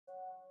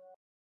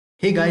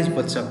Hey guys,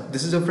 what's up?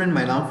 This is your friend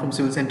Mainam from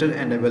Civil Center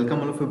and I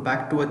welcome all of you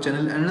back to our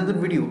channel and another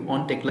video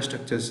on Tekla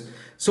Structures.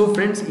 So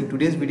friends, in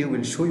today's video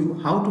we'll show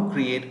you how to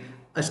create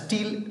a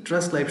steel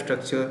truss life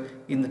structure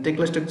in the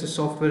Tekla Structures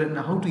software and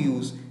how to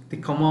use the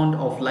command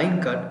of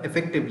line cut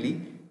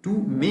effectively to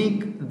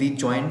make the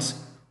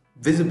joints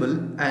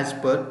visible as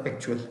per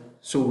actual.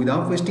 So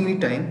without wasting any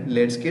time,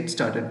 let's get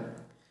started.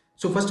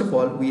 So first of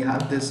all, we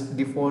have this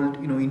default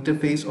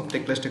interface of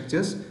Tekla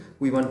Structures.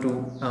 We want to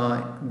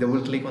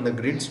double click on the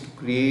grids to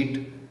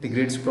create the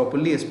grids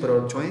properly as per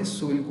our choice.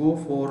 So we'll go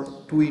for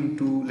 2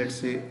 into, let's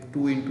say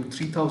 2 into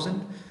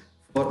 3000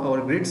 for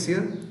our grids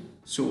here.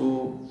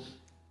 So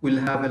we'll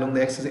have along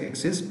the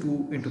x-axis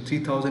 2 into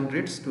 3000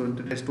 grids, so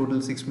that's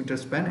total 6 meter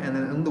span, and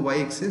then on the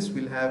y-axis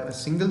we'll have a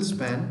single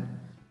span,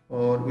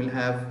 or we'll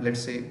have, let's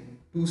say,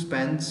 2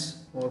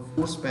 spans or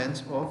 4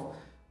 spans of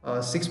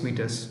 6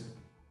 meters.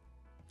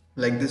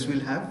 Like this we'll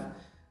have.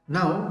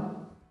 Now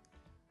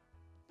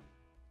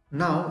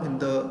in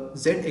the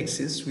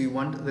z-axis we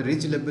want the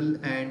ridge level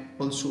and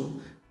also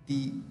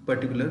the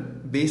particular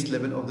base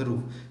level of the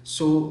roof.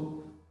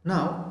 So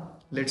now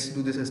let's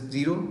do this as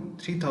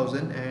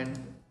 3000 and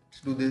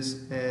let's do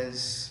this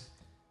as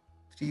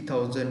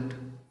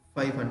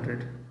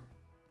 3500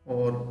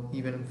 or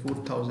even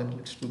 4000.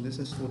 Let's do this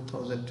as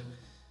 4000.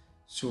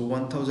 So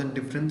 1000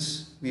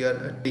 difference we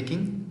are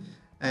taking,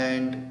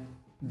 and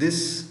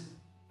this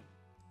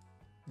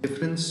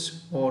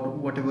difference or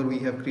whatever we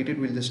have created,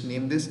 we'll just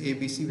name this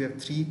ABC. We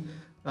have 3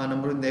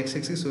 number in the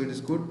x-axis, so it is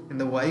good. In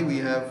the y we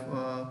have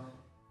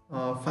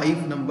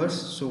 5 numbers,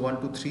 so 1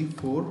 2 3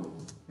 4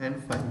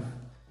 and 5,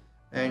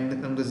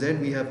 and on the z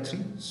we have 3,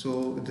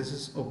 so this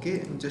is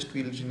okay. Just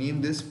we'll rename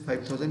this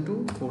 5000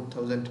 to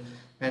 4000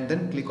 and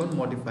then click on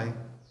modify.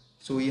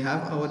 So we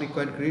have our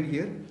required grid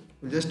here.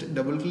 We'll just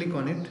double click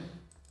on it,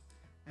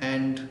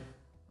 and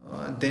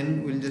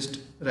then we'll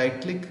just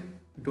right click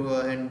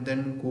and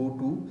then go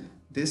to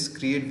this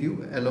create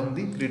view along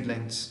the grid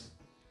lines.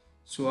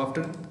 So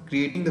after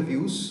creating the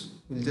views,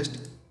 we'll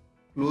just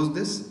close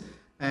this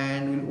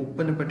and we'll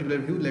open a particular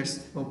view.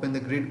 Let's open the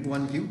grid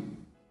 1 view.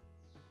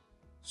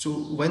 So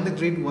when the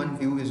grid 1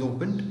 view is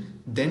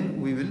opened,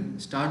 then we will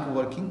start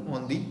working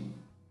on the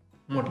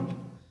model.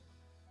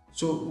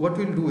 So what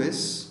we'll do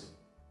is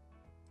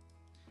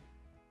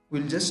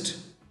we'll just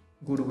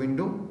go to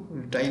window,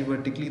 we'll tile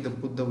vertically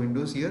put the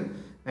windows here,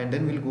 and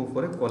then we'll go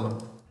for a column.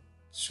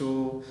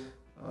 So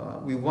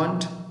we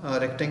want a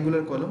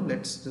rectangular column.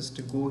 Let's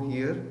just go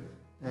here,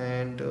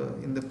 and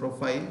in the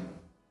profile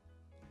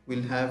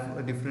we'll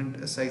have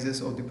different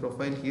sizes of the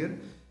profile here.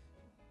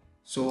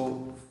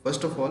 So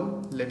first of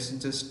all, let's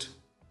just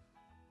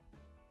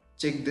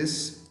check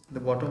this, the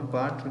bottom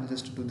part. We'll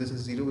just do this as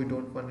 0. We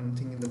don't want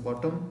anything in the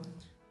bottom.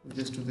 We'll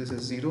just do this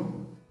as 0,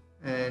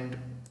 and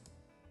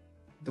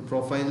the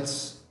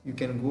profiles, you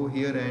can go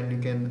here and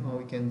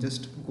we can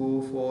just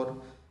go for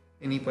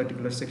any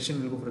particular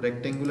section. We'll go for a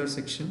rectangular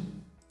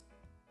section.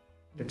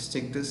 Let's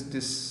check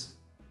this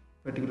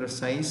particular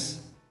size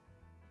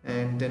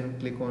and then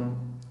click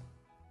on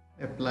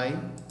apply.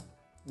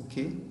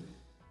 Okay,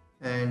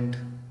 and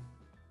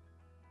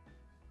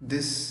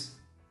this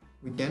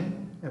we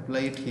can apply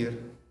it here.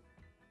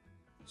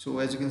 So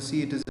as you can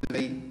see, it is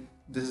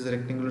this is a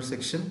rectangular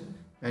section,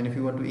 and if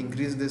you want to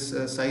increase this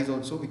size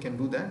also, we can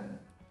do that.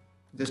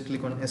 Just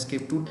click on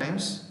escape 2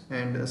 times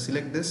and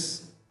select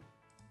this,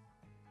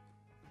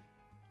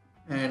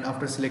 and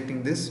after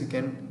selecting this you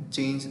can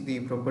change the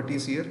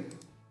properties here.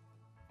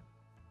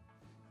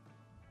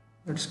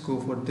 Let's go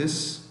for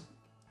this.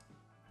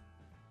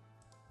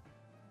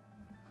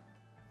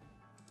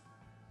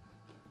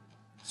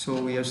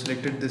 So we have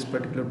selected this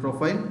particular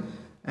profile,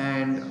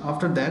 and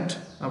after that,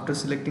 after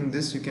selecting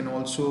this, you can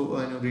also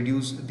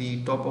reduce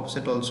the top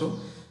offset also.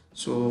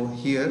 So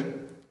here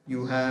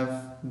you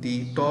have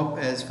the top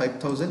as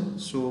 5000,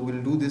 so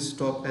we'll do this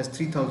top as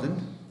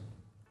 3000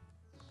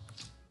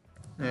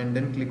 and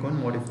then click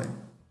on modify.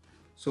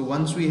 So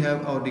once we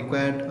have our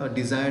required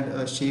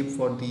desired shape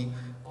for the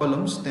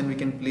columns, then we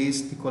can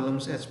place the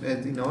columns as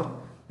in our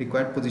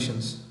required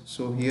positions.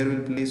 So here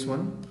we'll place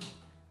one,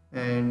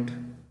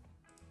 and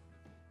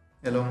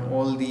along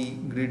all the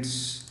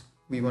grids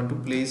we want to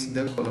place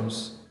the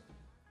columns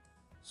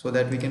so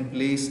that we can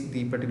place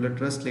the particular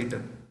truss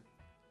later.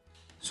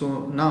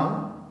 So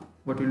now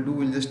what we'll do,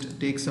 we'll just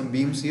take some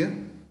beams here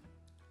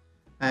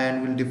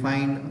and we'll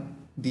define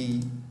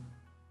the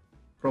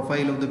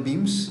profile of the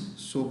beams.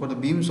 So for the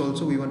beams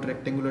also we want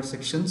rectangular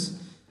sections,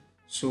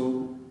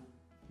 so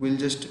we'll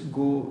just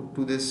go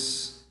to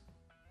this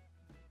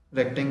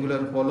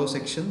rectangular hollow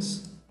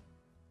sections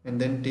and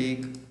then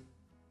take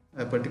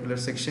a particular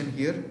section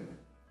here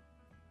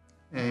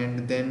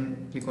and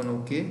then click on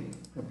OK,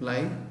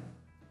 apply.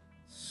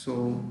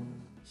 So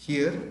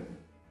here,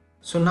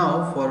 so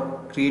now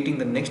for creating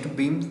the next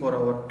beam for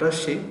our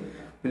truss shape,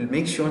 we'll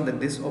make sure that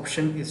this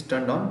option is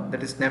turned on,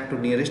 that is snap to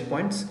nearest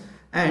points,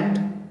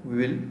 and we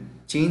will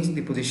change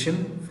the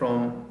position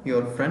from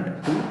your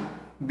front to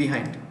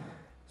behind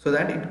so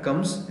that it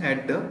comes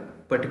at the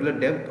particular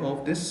depth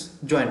of this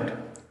joint.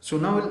 So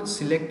now we'll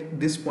select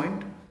this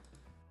point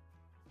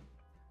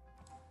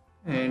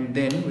and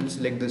then we'll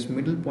select this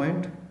middle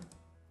point,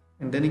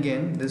 and then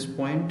again this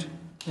point,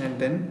 and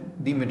then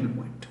the middle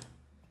point.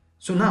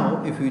 So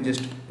now if you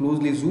just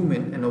closely zoom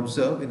in and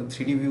observe in the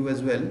 3D view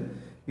as well,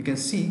 you can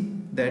see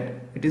that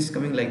it is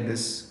coming like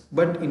this,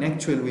 but in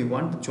actual we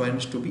want the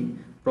joints to be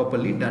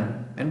properly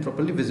done and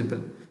properly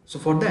visible. So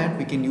for that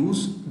we can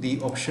use the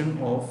option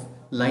of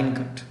line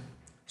cut.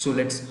 So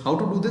how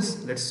to do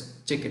this, let's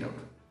check it out.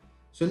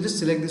 So we'll just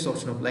select this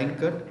option of line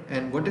cut,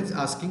 and what it's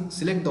asking,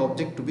 select the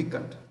object to be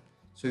cut.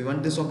 So we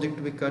want this object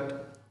to be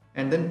cut,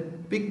 and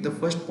then pick the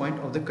first point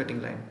of the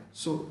cutting line.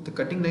 So the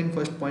cutting line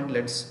first point,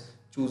 let's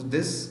choose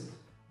this,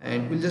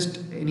 and we'll just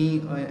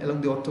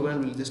along the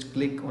orthogonal we'll just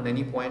click on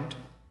any point,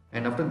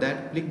 and after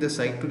that click the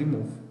side to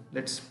remove.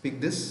 Let's pick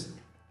this,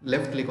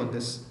 left click on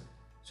this.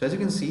 So as you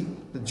can see,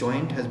 the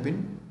joint has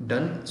been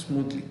done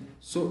smoothly.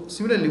 So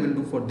similarly we'll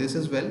do for this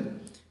as well.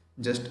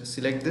 Just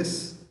select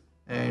this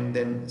and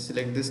then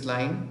select this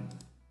line,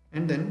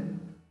 and then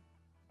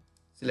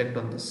select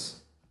on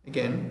this.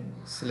 Again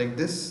select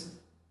this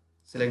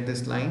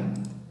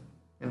line,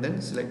 and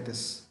then select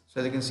this. So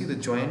as you can see, the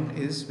joint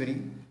is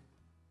very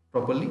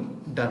properly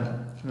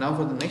done. Now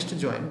for the next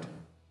joint,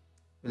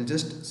 we'll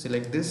just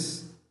select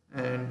this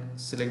and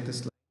select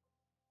this line,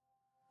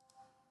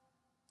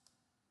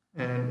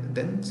 and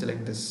then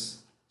select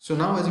this. So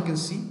now as you can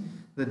see,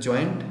 the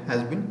joint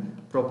has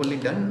been properly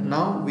done.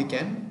 Now we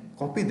can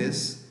copy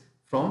this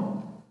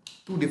from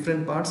two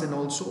different parts and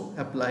also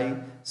apply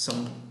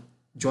some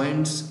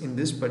joints in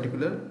this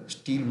particular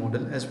steel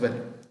model as well.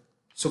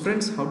 So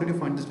friends, how did you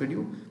find this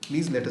video?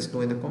 Please let us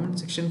know in the comment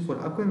section. For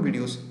upcoming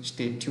videos,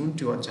 stay tuned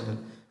to our channel.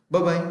 Bye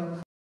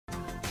bye.